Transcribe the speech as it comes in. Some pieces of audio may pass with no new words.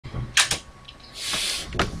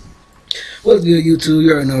What's good, YouTube?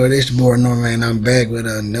 You already know it. It's your boy Norman. I'm back with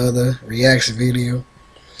another reaction video.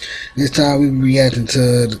 This time we be reacting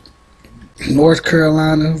to North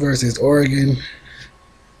Carolina versus Oregon.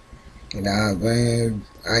 You know, man,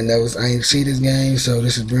 I ain't see this game, so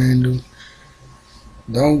this is brand new.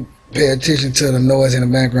 Don't pay attention to the noise in the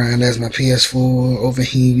background. That's my PS4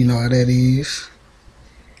 overheat. You know how that is.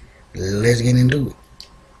 Let's get into it.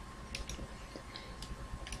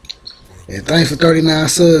 And thanks for 39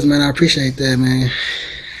 subs, man. I appreciate that, man.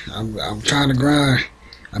 I'm trying to grind.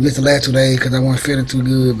 I missed the last 2 days because I wasn't feeling too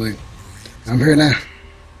good, but I'm here now.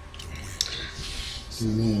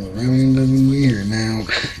 I'm here now.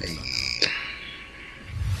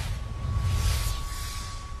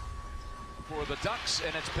 For the Ducks,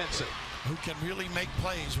 and it's Pinson, who can really make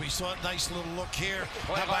plays. We saw a nice little look here.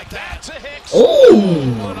 How about that? To Hicks.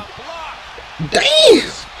 Oh! Damn!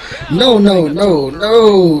 No.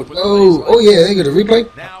 Oh, yeah, they get a replay?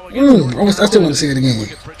 I still want to see it again.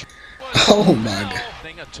 Oh, my God.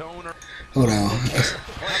 Hold on.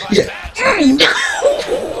 Yeah.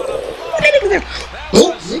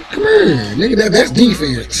 Oh, come here. Nigga, that's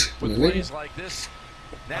defense.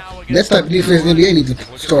 That's type of defense the NBA needs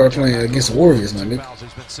to start playing against the Warriors, my nigga.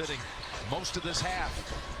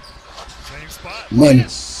 Money.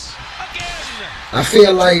 I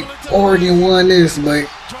feel like Oregon won this, but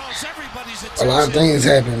a lot of things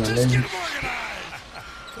happened, my nigga.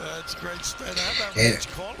 That's great stuff. How about Mitch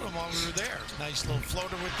Coleman while we were there? Nice little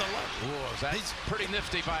floater with the left. That's pretty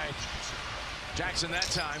nifty by Jackson that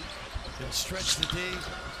time. Can stretch the D.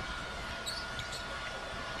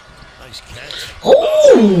 Nice catch.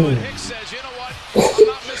 Oh! Hicks says, you know what? I'm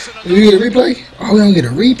not missing another. You get a replay? Oh, we don't get a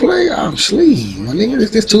replay? I'm sleep, my nigga.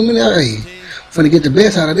 This 2 minutes. Hey, finna get the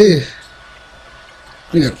best out of this.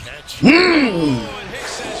 Nigga.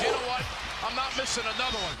 Hicks says, you know what? I'm not missing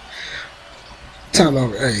another one. Talking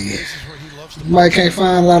about, hey, Mike can't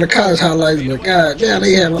find a lot of college highlights, but god damn,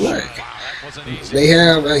 they have a lot. They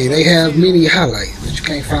have many highlights that you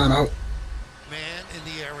can't find out. Man in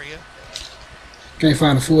the area. Can't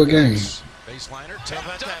find a full game. Baseliner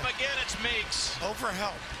tapped up again. It's Meeks.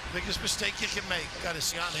 Overhelp. Biggest mistake you can make. Got to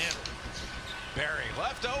see on him. Barry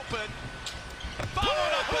left open.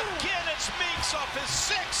 Followed up again. It's Meeks off his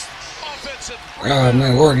 6th offensive. Oh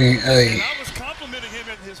man, Oregon, hey.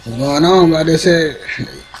 What's going on? Like they said,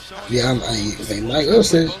 yeah, they like us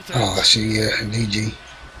said. Oh shit, yeah, GG.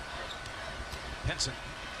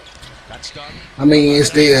 I mean, it's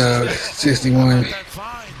still 61.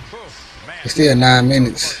 It's still 9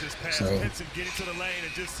 minutes. So,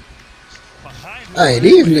 hey,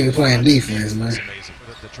 these niggas playing defense, man.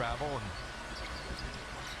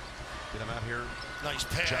 Nice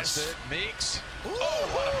pass.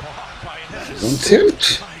 I'm telling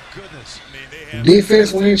you.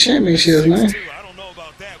 Defense winning championships, man. I don't know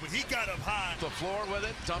about that, but he got up high. The floor with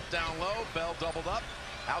it, dumped down low, Bell doubled up,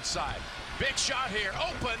 outside. Big shot here,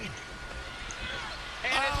 open.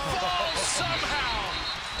 And it falls somehow.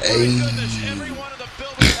 Hey.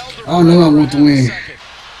 I don't know who I want to win.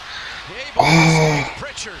 Oh.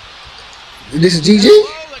 This is GG?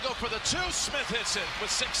 They go for the 2. Smith hits it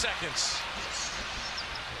with 6 seconds.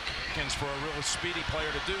 For a real speedy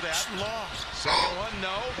player to do that. Second one,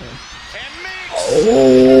 no. And Meeks.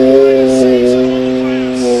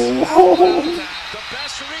 The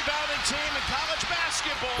best rebounding team in college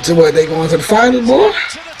basketball. So what, they going to the finals, boy?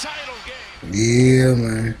 To the title game. Yeah,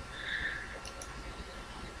 man.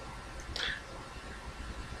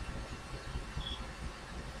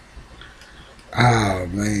 Oh,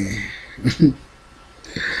 man.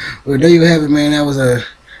 Well, there you have it, man. That was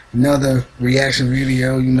another reaction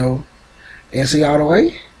video, you know. NC all the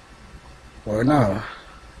way? Or no?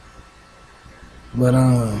 But,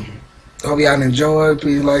 hope y'all enjoyed.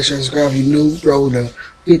 Please like, share, subscribe if you're new. Roll to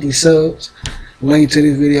 50 subs. Link to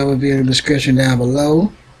this video will be in the description down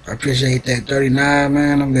below. I appreciate that 39,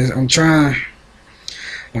 man. I'm trying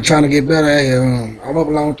to get better. Hey, I'm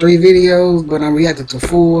uploading 3 videos, but I'm reacting to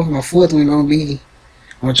 4. My 4th one I'm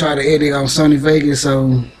gonna try to edit on Sony Vegas, so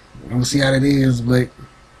I'm gonna see how it is, but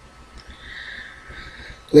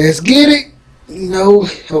let's get it. You know,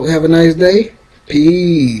 hope you have a nice day.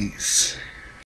 Peace.